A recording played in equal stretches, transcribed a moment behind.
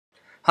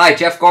Hi,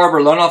 Jeff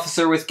Garber, loan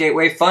officer with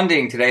Gateway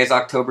Funding. Today is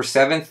October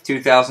 7th,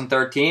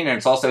 2013, and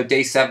it's also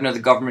day 7 of the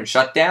government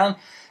shutdown.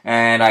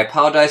 And I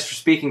apologize for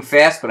speaking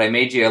fast, but I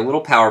made you a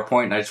little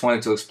PowerPoint, and I just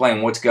wanted to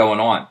explain what's going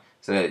on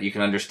so that you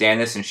can understand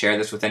this and share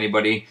this with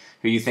anybody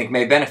who you think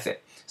may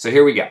benefit. So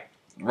here we go.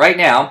 Right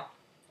now,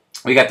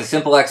 we got the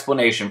simple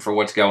explanation for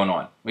what's going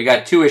on. We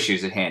got two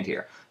issues at hand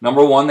here.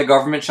 Number one, the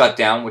government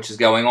shutdown, which is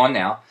going on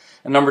now.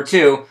 And number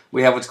two,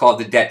 we have what's called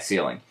the debt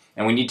ceiling.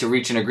 And we need to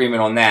reach an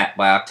agreement on that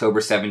by October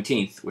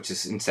 17th, which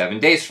is in 7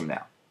 days from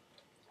now.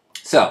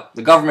 So,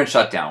 the government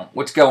shutdown,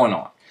 what's going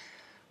on?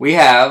 We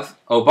have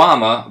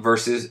Obama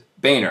versus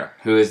Boehner,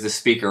 who is the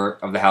Speaker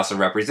of the House of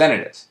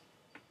Representatives.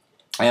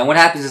 And what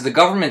happens is the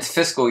government's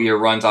fiscal year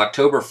runs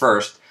October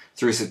 1st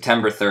through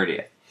September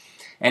 30th.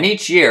 And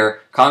each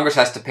year, Congress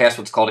has to pass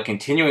what's called a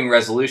continuing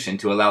resolution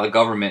to allow the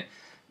government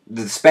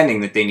the spending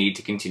that they need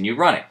to continue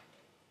running.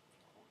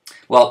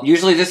 Well,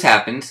 usually this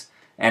happens,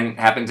 and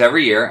happens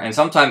every year, and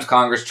sometimes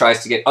Congress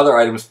tries to get other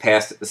items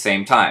passed at the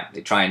same time.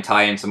 They try and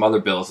tie in some other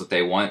bills that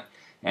they want,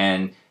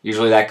 and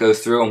usually that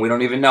goes through and we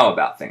don't even know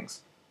about things.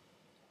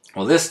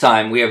 Well, this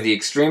time we have the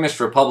extremist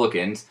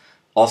Republicans,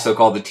 also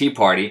called the Tea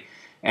Party,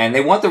 and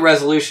they want the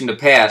resolution to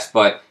pass,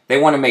 but they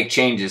want to make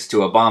changes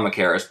to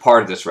Obamacare as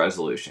part of this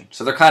resolution.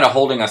 So they're kind of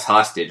holding us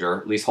hostage, or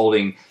at least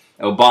holding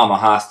Obama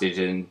hostage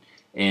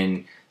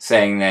in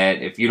saying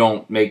that if you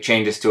don't make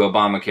changes to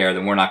Obamacare,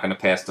 then we're not going to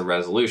pass the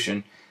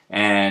resolution.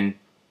 And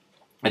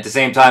at the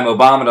same time,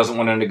 Obama doesn't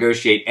want to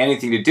negotiate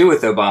anything to do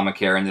with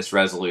Obamacare in this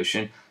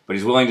resolution, but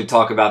he's willing to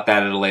talk about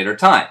that at a later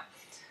time.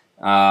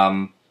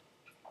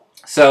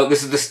 So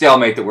this is the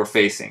stalemate that we're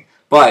facing.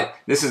 But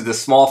this is the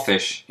small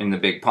fish in the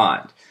big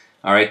pond.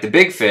 All right, the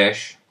big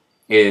fish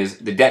is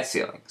the debt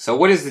ceiling. So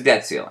what is the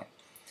debt ceiling?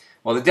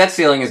 Well, the debt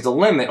ceiling is the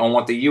limit on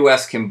what the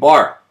U.S. can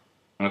borrow.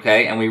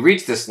 Okay, and we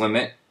reach this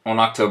limit on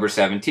October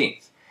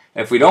 17th.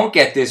 If we don't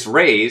get this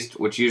raised,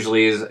 which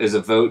usually is a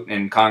vote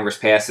and Congress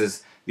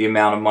passes the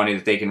amount of money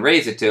that they can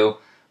raise it to,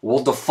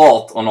 we'll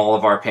default on all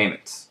of our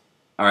payments.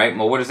 All right,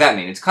 well, what does that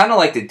mean? It's kind of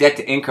like the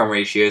debt-to-income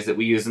ratios that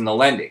we use in the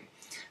lending.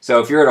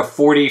 So if you're at a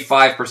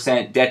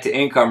 45%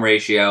 debt-to-income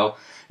ratio,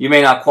 you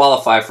may not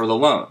qualify for the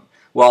loan.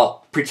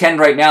 Well, pretend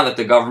right now that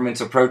the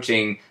government's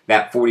approaching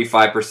that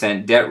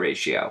 45% debt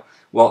ratio.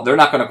 Well, they're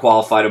not going to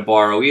qualify to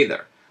borrow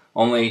either.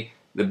 Only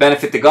the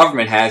benefit the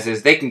government has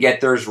is they can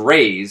get theirs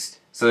raised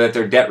so that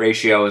their debt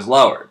ratio is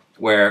lowered,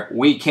 where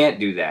we can't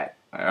do that.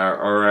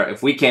 Or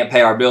if we can't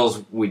pay our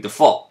bills, we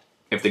default.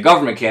 If the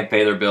government can't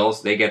pay their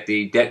bills, they get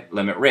the debt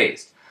limit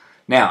raised.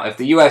 Now, if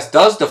the U.S.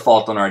 does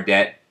default on our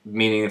debt,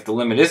 meaning if the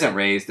limit isn't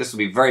raised, this will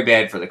be very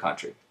bad for the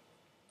country.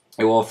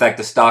 It will affect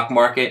the stock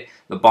market,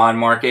 the bond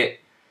market.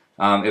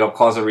 It'll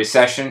cause a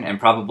recession and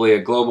probably a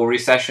global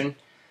recession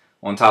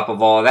on top of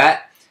all of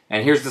that.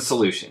 And here's the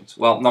solutions.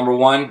 Well, number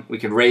one, we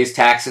could raise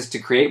taxes to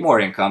create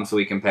more income so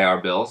we can pay our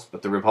bills,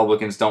 but the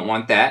Republicans don't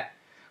want that.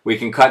 We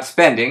can cut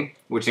spending,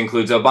 which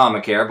includes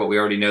Obamacare, but we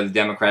already know the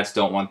Democrats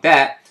don't want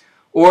that.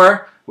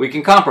 Or we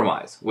can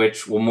compromise,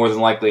 which will more than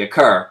likely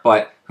occur,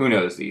 but who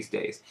knows these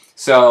days.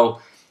 So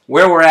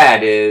where we're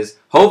at is,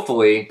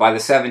 hopefully, by the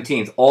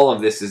 17th, all of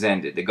this is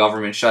ended. The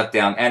government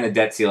shutdown and the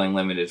debt ceiling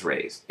limit is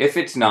raised. If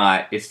it's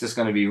not, it's just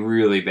going to be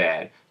really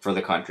bad for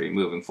the country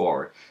moving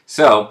forward.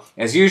 So,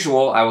 as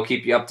usual, I will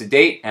keep you up to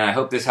date, and I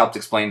hope this helped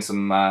explain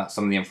some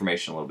of the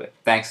information a little bit.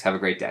 Thanks. Have a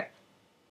great day.